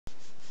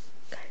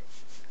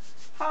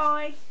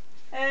Hi,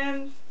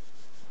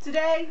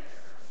 today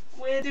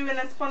we're doing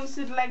a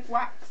sponsored leg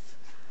wax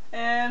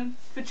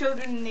for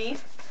children in need,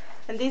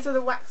 and these are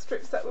the wax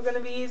strips that we're going to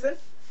be using.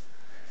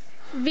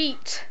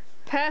 Veet,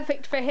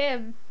 perfect for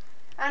him.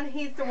 And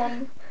he's the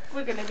one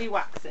we're going to be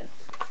waxing.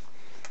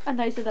 And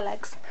those are the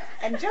legs.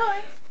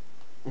 Enjoy!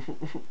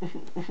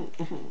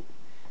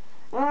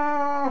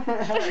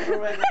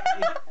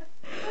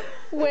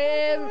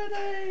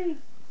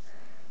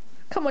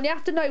 Come on, you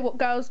have to know what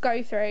girls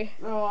go through.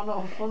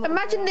 No, no.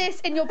 Imagine this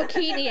in your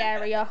bikini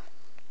area.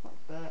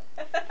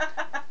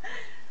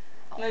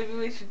 Maybe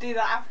we should do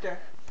that after,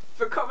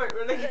 for comic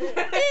relief.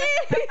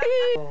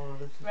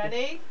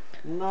 Ready?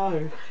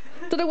 No.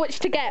 Don't know which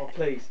to get. Oh,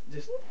 please,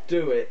 just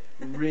do it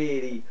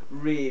really,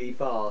 really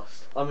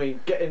fast. I mean,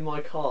 get in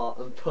my car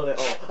and pull it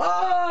off.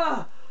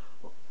 Ah!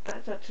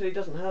 That actually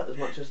doesn't hurt as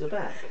much as the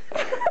back.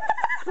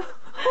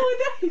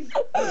 Oh, it is.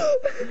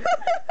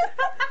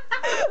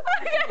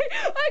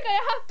 Okay,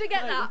 I have to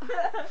get that.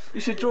 You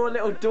should draw a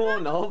little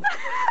doorknob.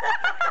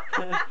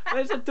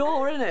 There's a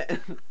door in it.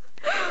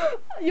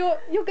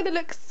 You're gonna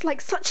look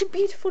like such a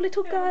beautiful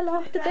little girl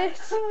after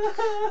this.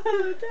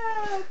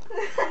 Dad.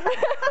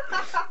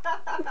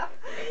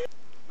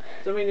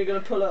 Does that mean you're gonna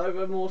pull it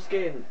over more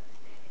skin?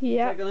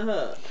 Yeah. Is that gonna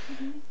hurt?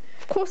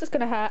 Of course it's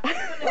gonna hurt.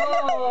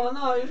 Oh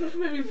no, you're supposed to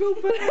make me feel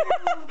better.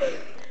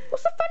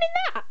 What's the fun in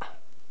that?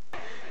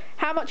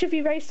 How much have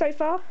you raised so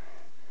far?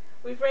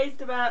 We've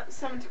raised about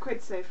 70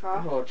 quid so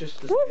far. Oh,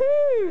 just as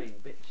woohoo!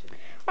 bitchin'.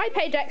 I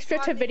paid extra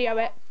to video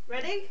it.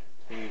 Ready?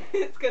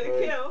 It's gonna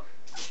kill.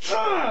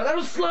 Ah, that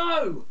was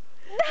slow!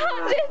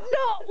 That did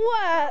not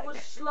That work!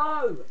 was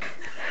slow!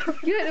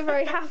 You don't look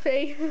very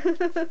happy.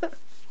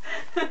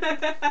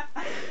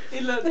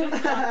 He looked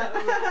just like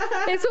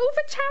It's all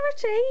for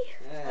charity.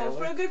 Yeah,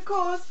 for a good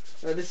cause.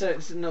 well, this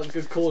is not a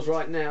good cause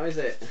right now, is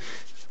it?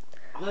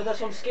 No,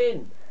 that's on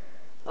skin.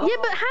 Oh. Yeah,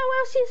 but how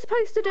else are you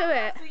supposed to do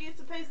it? What are you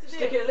supposed to do?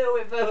 Stick it a little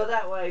bit further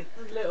that way.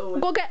 A little.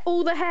 We've got to get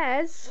all the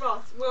hairs.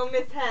 Ross, we'll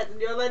miss heads and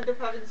you'll end up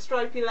having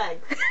stripy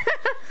legs.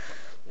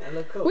 Yeah,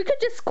 look up. We could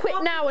just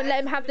quit now and let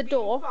him have the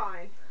door.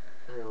 Fine.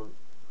 Hang on.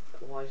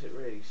 Why is it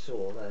really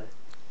sore there?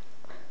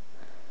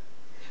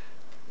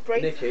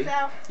 Brace Nikki,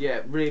 yourself.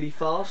 yeah, really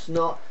fast,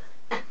 not.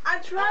 I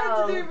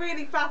tried to do it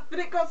really fast, but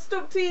it got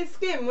stuck to your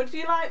skin. Would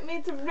you like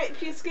me to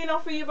rip your skin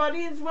off of your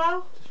body as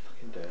well? Just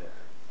fucking do it.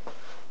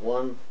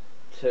 1,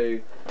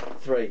 2,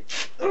 3.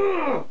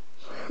 Oh.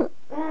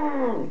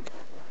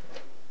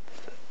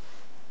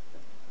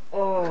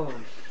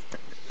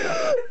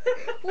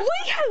 We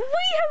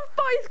have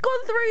both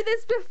gone through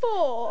this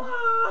before.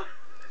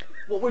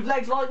 What, with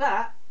legs like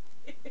that?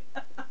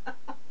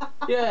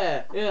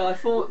 Yeah, I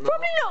thought.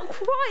 Probably not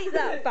quite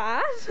that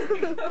bad.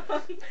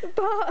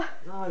 But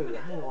No,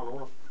 hang on, I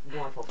want to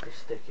wipe off the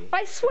sticky.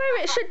 I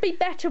swear it should be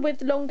better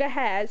with longer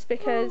hairs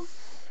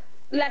because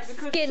less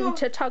because skin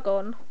to tug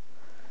on.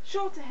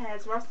 Shorter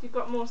hairs, Ross, you've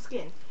got more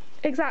skin.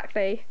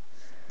 Exactly.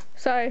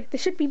 So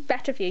this should be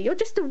better for you. You're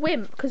just a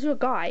wimp because you're a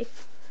guy.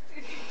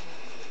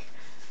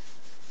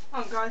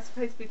 Aren't guys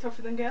supposed to be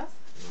tougher than girls?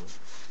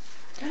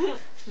 No.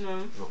 No.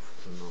 Not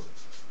for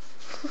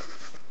tonight.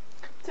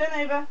 Turn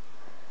over.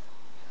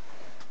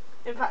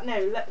 In fact, no,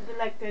 let the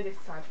leg go this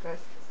side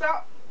first.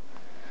 Stop.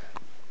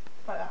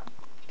 Like that.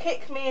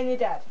 Kick me and your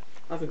dad.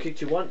 I haven't kicked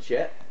you once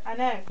yet. I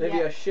know. Maybe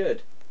yeah. I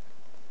should.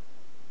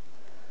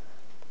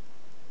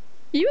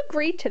 You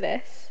agreed to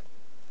this.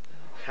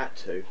 I had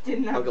to.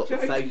 Didn't have I've got a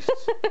the choice. face.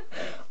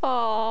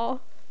 Aww.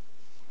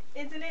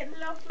 Isn't it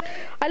lovely?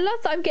 I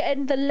love that I'm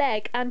getting the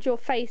leg and your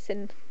face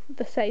in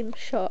the same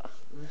shot.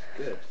 That's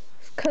good.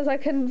 Because I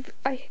can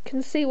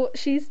see what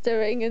she's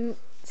doing and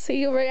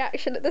see your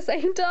reaction at the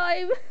same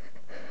time.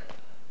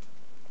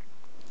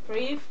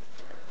 Breathe.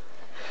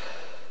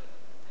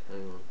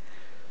 Hang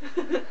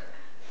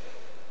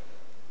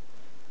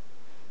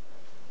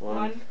on.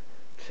 1,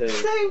 2.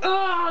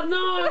 Oh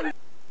no!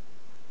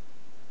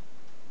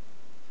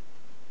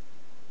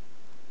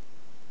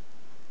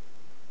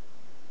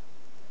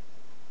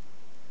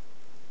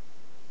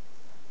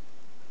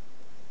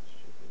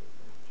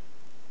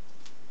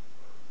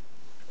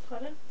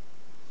 Pardon?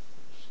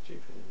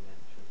 Stupid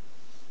invention.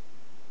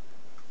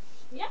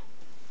 Yeah.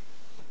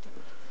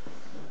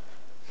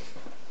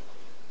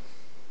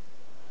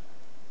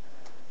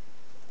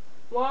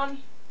 One,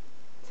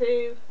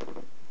 2,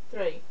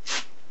 3.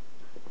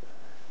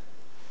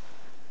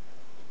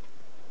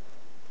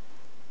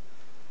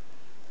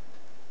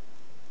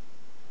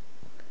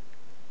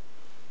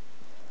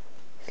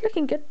 It's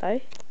looking good though.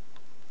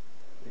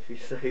 If you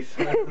say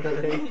so,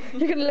 really.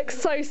 You're gonna look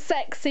so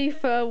sexy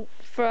for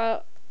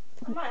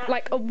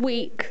like a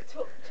week.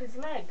 Touch his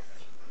legs.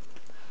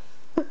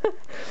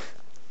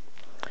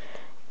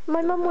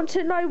 My mum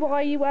wanted to know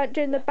why you weren't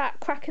doing the back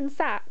crack and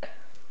sack.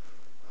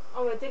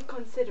 Oh, I did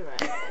consider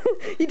it.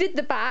 You did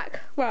the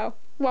back. Well,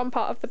 one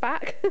part of the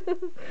back.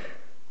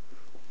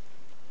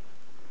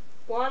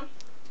 One,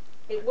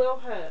 it will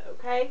hurt,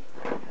 okay?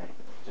 Okay.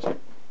 Just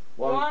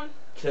 1,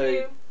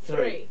 2, 3.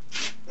 3.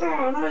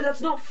 Oh no, that's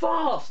not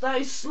fast.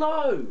 That is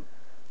slow.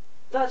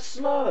 That's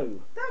slow.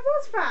 That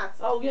was fast.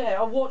 Oh yeah,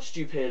 I watched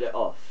you peel it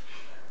off.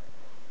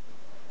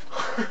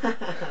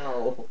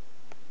 Ow.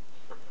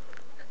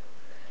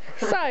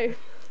 So,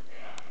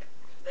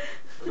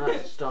 No,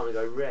 it's starting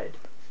to go red.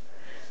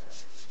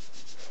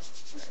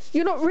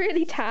 you're not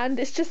really tanned,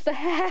 it's just the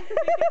hair.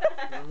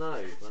 I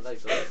know, my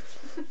legs are.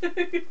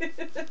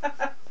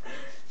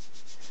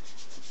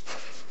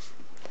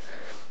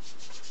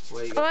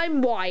 Where are you going?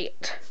 I'm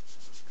white.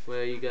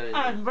 Where are you going?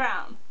 I'm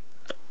brown.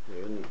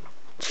 You're in-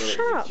 Shut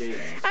you're in up. jeans.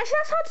 Actually,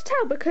 that's hard to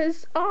tell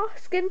because our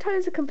skin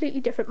tones are completely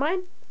different.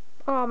 Mine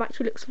arm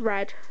actually looks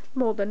red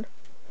more than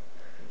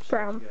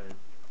brown.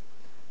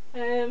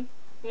 Where are you going?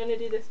 I'm gonna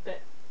do this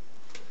bit.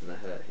 And the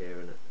hurt here,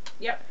 innit?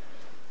 Yep.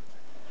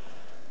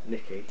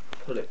 Nikki,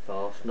 pull it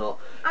fast, not.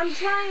 I'm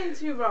trying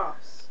to,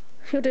 Ross.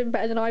 You're doing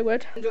better than I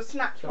would. And just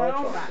snatch Shall my I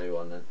arm try back. and do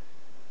one then?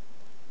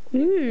 Do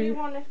Ooh.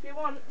 one if you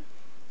want.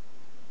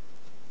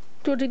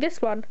 Do you want to do this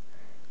one?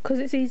 Because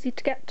it's easy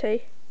to get to.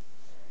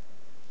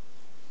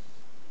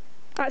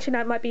 Actually,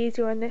 no, it might be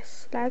easier on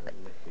this leg. And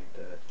Nikki,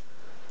 do it.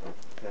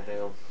 Okay,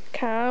 hang on.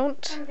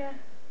 Count. Okay.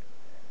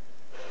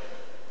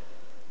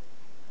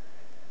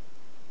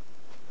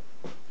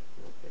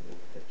 Not getting in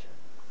the picture.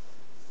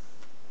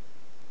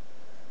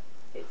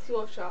 It's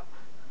your shot.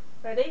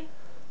 Ready?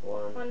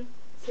 1, 1,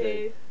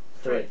 2,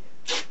 3. breathe.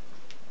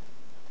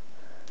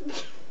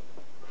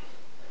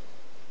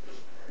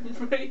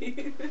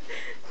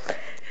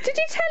 Did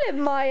you tell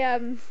him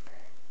my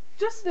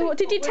Just What,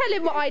 did you think tell would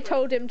him what I do.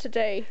 told him to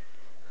do?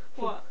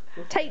 What?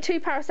 Take 2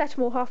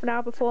 paracetamol half an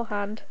hour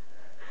beforehand.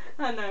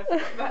 I know, I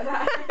forgot about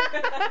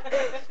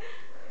that.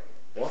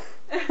 What?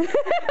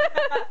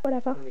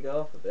 Whatever. Can you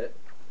go off a bit?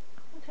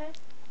 Okay.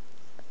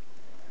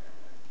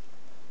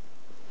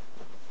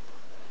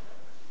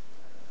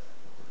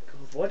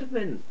 God, why do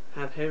men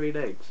have hairy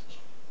legs?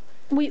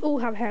 We all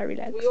have hairy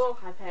legs. We all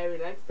have hairy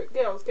legs, but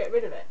girls get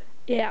rid of it.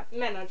 Yeah.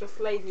 Men are just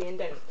lazy and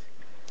don't.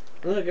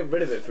 I'm gonna get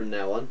rid of it from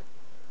now on.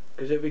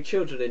 Because there'll be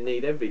children in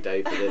need every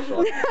day for this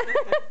one.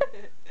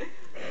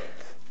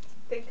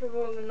 Think of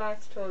all the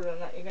nice children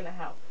that you're going to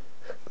help.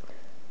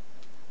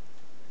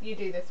 You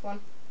do this one.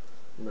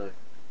 No,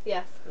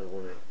 Yes. I don't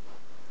want it.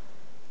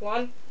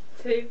 1,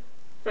 2,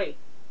 3.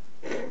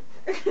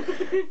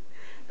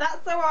 That's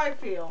how I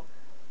feel.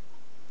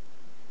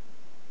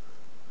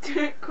 Do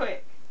it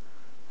quick.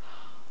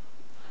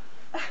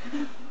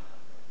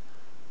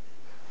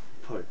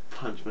 Probably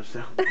punch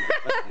myself.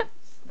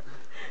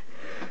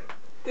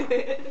 Do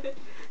it.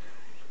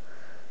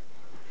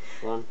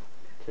 1,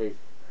 2,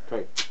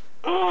 3.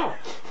 Oh!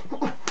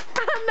 And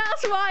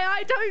that's why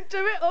I don't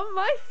do it on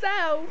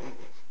myself.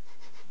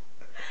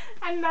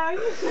 And now you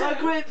I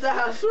gripped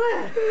that, I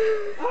swear!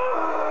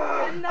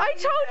 Ah! And now I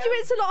told you know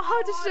it's a lot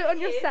harder to do it on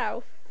how hard it is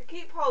yourself. To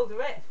keep hold of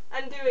it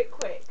and do it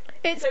quick.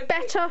 It's So quit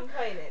better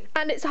complaining.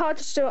 and it's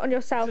harder to do it on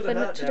yourself Should than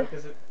have hurt to now do.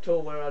 because it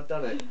tore where I'd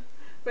done it.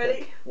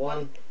 Ready?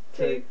 1,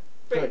 2,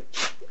 3.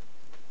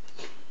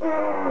 3.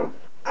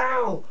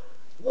 Ow!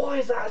 Why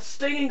is that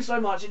stinging so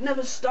much? It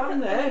never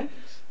stung there.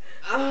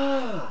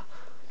 Ah!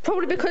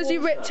 Probably because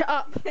you ripped it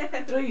up.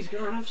 Please,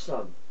 can I have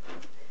some?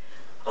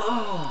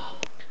 Ah!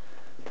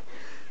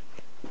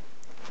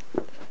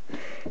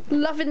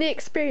 Loving the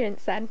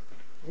experience then.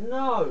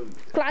 No!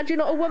 Glad you're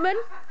not a woman.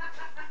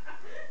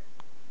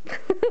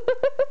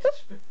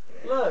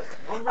 Look,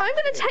 I'm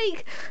gonna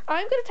take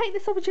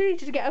this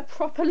opportunity to get a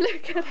proper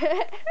look at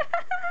it.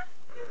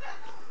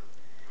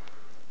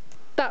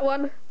 That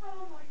one. Oh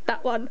my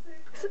That one.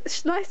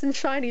 It's nice and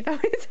shiny though,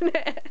 isn't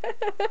it?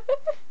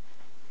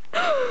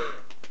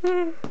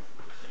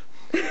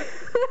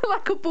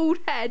 Like a bald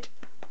head.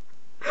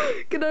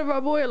 Gonna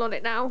rub oil on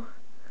it now.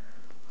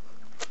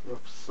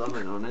 Rub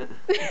something on it.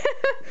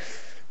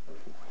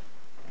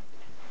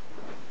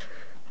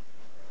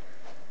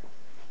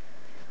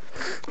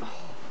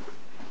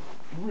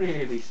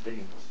 Really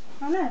stinks.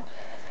 I know.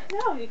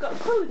 No, you've got a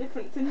colour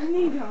difference in your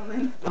knee,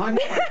 darling. I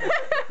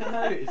know. I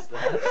noticed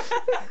that.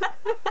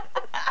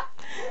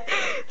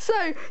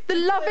 So the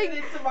loving, Turn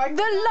into my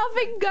the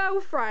loving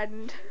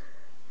girlfriend.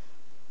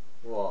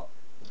 What?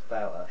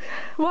 About her?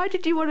 Why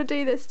did you want to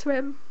do this to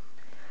him?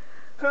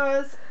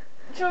 Because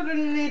children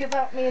in need have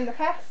helped me in the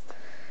past,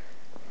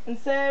 and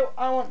so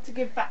I want to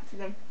give back to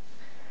them.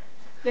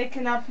 They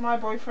can have my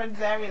boyfriend's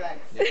hairy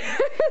legs.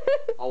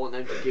 I want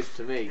them to give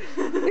to me.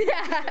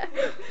 Yeah.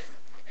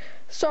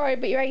 Sorry,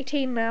 but you're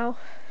 18 now.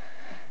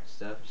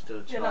 Still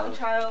a You're not a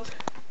child. child.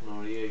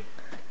 Nor are you.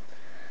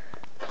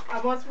 I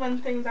was when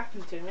things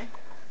happened to me.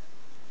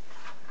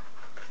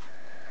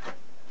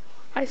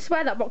 I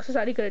swear that box is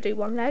only going to do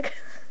one leg.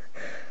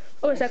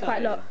 Or is there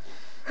quite a lot?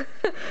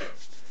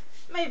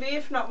 Maybe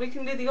if not, we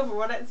can do the other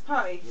one at the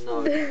party.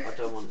 No, I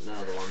don't want the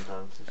other one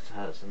done because it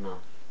hurts enough.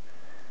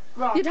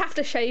 Right. You'd have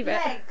to shave it.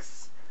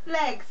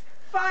 Legs.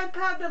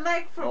 £5 a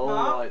leg for a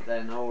mark.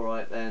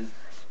 Alright then.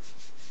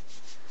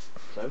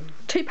 So?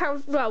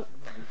 £2, well,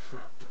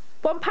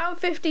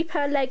 £1.50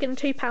 per leg and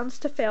 £2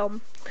 to film.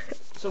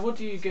 So what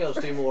do you girls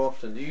do more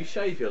often? Do you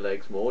shave your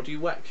legs more or do you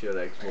wax your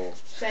legs more?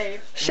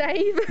 Shave.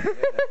 Shave.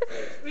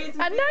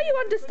 Reason And being now you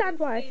is understand it's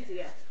why.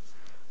 easier.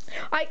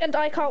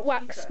 I can't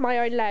wax my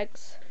own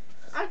legs.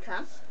 I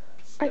can.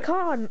 I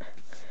can't.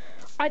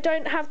 I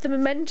don't have the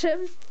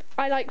momentum.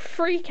 I like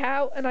freak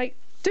out and I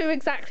do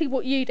exactly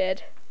what you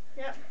did.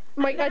 Yep.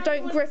 Like And I now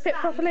don't you grip it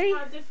understand properly.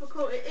 How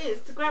difficult it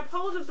is to grab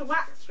hold of the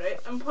wax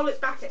strip and pull it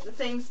back at the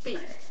same speed.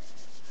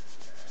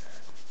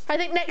 I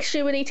think next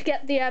year we need to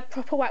get the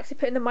proper wax you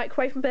put in the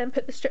microwave and then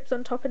put the strips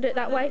on top and do it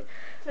that way.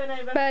 Turn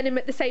over. Burn him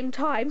at the same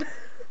time.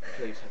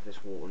 Please have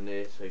this water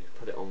near so you can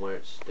put it on where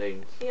it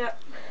stings.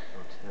 Yep.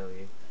 I'll tell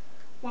you.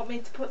 Want me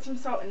to put some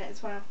salt in it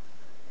as well?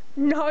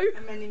 No.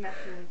 I'm only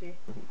messing with you.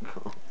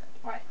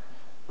 Right.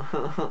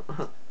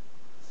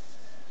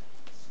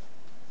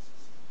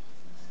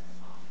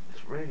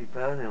 It's really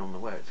burning on the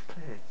where it's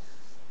clear.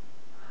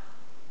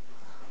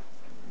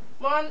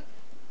 1,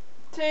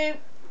 2,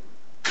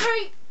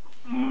 3.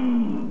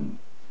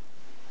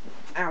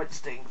 Ow, it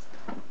stings.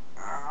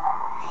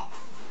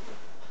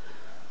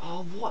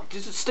 Oh, what?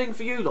 Does it sting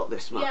for you lot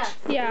this much? Yes,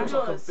 Yeah. It looks it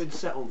like does. I've been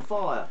set on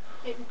fire.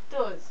 It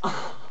does.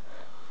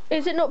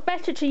 Is it not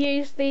better to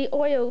use the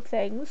oil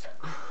things?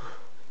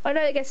 I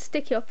know it gets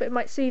sticky off, but it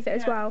might soothe it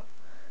as Yeah. well.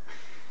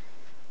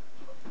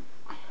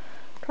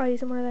 Try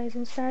using one of those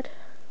instead.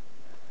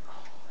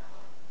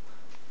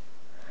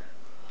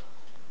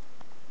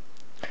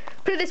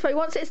 Put it this way,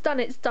 once it's done,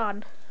 it's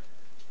done.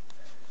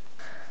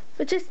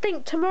 But just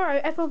think, tomorrow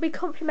everyone will be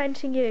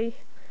complimenting you.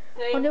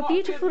 Saying, On your "What a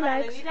beautiful good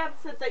man," legs. And your dad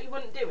said that you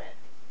wouldn't do it.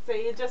 So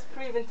you're just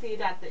proving to your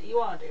dad that you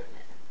are doing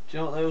it. Do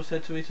you know what they all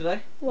said to me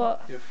today?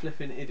 What? You're a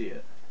flipping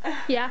idiot.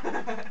 Yeah.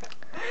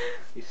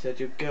 He said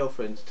your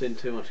girlfriend's in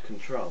too much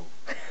control.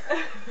 You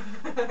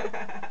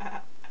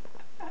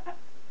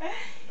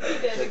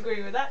don't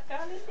agree with that,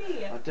 darling, do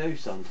you? I do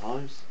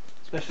sometimes,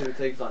 especially with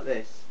things like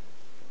this.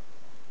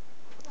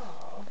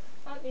 Oh,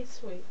 aren't you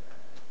sweet?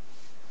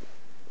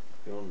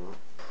 You're not.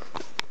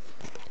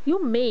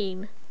 You're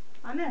mean.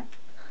 I know.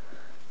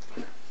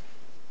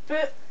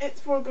 But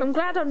it's for a good I'm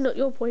glad I'm not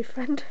your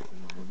boyfriend.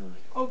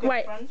 or good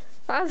Wait. friend.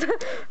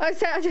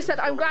 I just said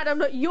I'm glad I'm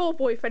not your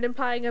boyfriend,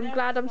 implying I'm No,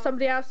 glad I'm it's not.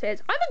 somebody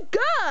else's. I'm a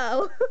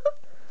girl.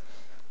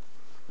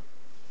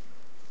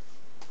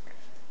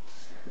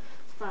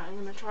 Right,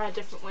 I'm going to try a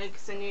different way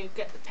because then you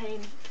get the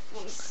pain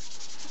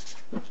once.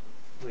 What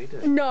are you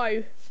doing?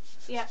 No.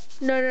 Yeah,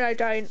 No,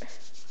 don't.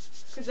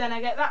 because then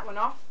I get that one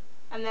off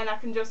and then I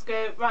can just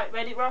go, right,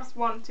 ready, Ross?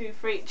 1, 2,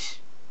 3,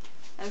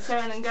 and so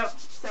on and go.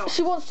 So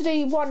She wants to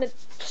do one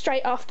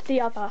straight after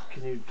the other.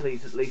 Can you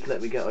please at least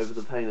let me get over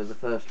the pain of the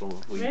first one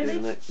before you Really? do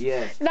the next?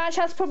 Yeah.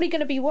 That's probably going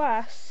to be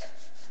worse.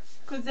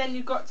 because then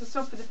you've got to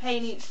suffer the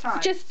pain each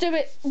time. Just do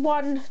it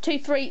 1, 2,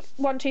 3,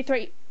 1, 2,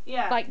 3.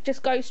 yeah. Like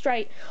just go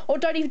straight, or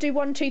don't even do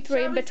 1, 2, 3 Shall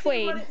in we see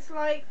between. what it's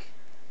like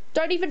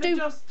Don't even for do.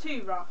 just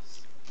 2, Ross.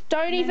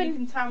 Don't And then you even.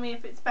 can tell me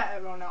if it's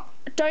better or not.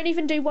 Don't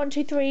even do 1,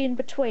 2, 3 in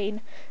between.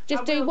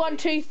 Just I do will 1,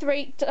 do. 2,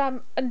 3,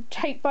 and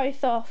take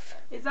both off.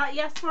 Is that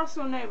yes, Ross,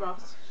 or no,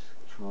 Ross?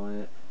 Try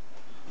it.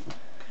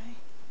 Okay.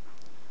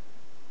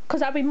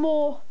 Because that'll be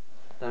more.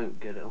 Don't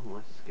get it on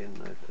my skin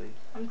though, please.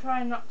 I'm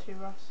trying not to,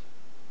 Ross.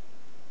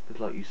 Because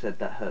like you said,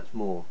 that hurts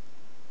more.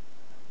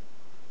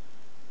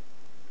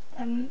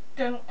 And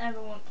don't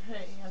ever want to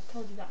hurt you. I've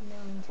told you that a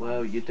million times.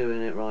 Well, you're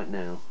doing it right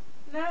now.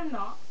 No, I'm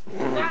not.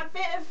 that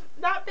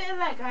bit of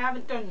leg I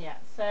haven't done yet.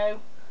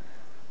 So,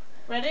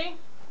 ready?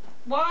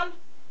 1,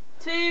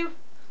 2,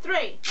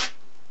 3.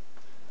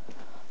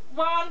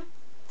 1,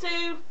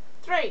 2,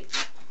 3.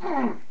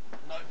 No,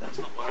 that's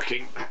not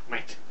working. That made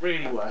it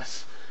really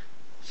worse.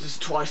 This is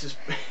twice as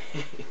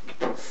big.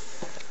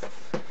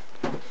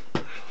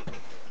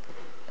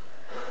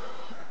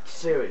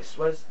 Serious,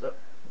 where's the...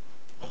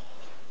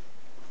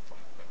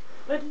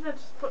 Where did I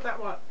just put that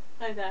one?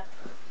 Oh, there.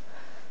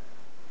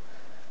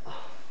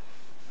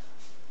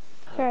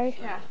 Okay.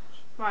 Yeah.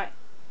 Right.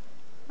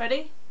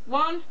 Ready?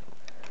 1,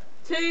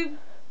 2,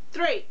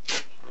 3.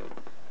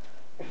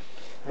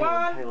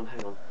 Hang on,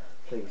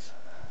 please.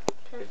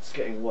 Okay. It's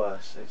getting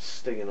worse. It's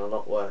stinging a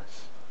lot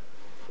worse.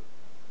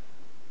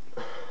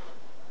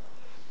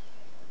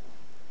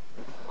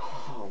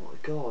 Oh my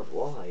god,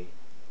 why?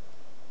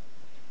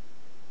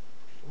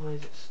 Why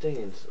is it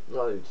stinging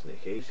loads,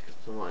 Nikki? It's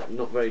some like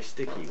not very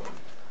sticky one.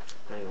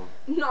 Hang on.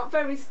 Not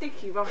very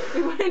sticky, Ross.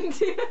 We went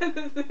to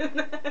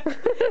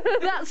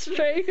That's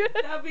true.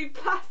 That'll be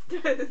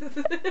plasters.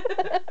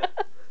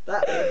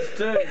 That hurts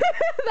too.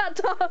 That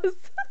does.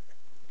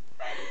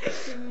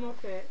 You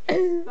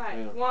muppet. Right,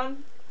 Hang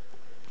on.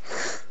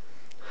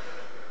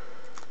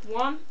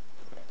 1,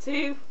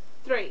 2,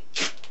 3.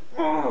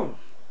 Oh.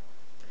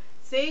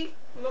 See?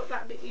 Look,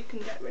 that bit you can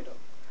get rid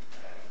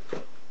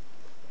of.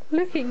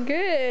 Looking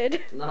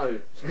good. No,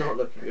 it's not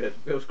looking good. It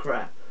feels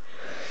crap.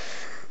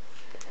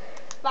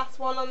 Last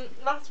one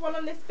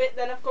on this bit.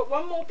 Then I've got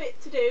one more bit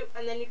to do,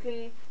 and then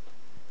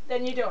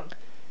you're done.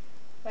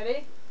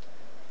 Ready?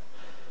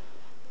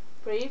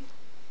 Breathe.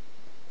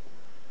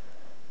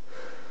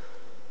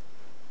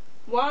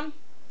 1.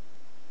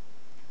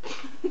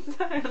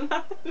 Sorry, I'm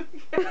laughing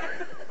again.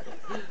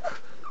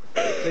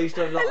 Please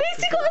don't laugh. At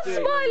least he 'cause got a you're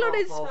doing smile on laugh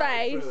his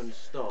halfway through face. and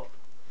stop.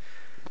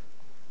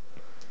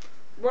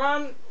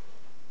 1,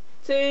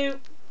 2,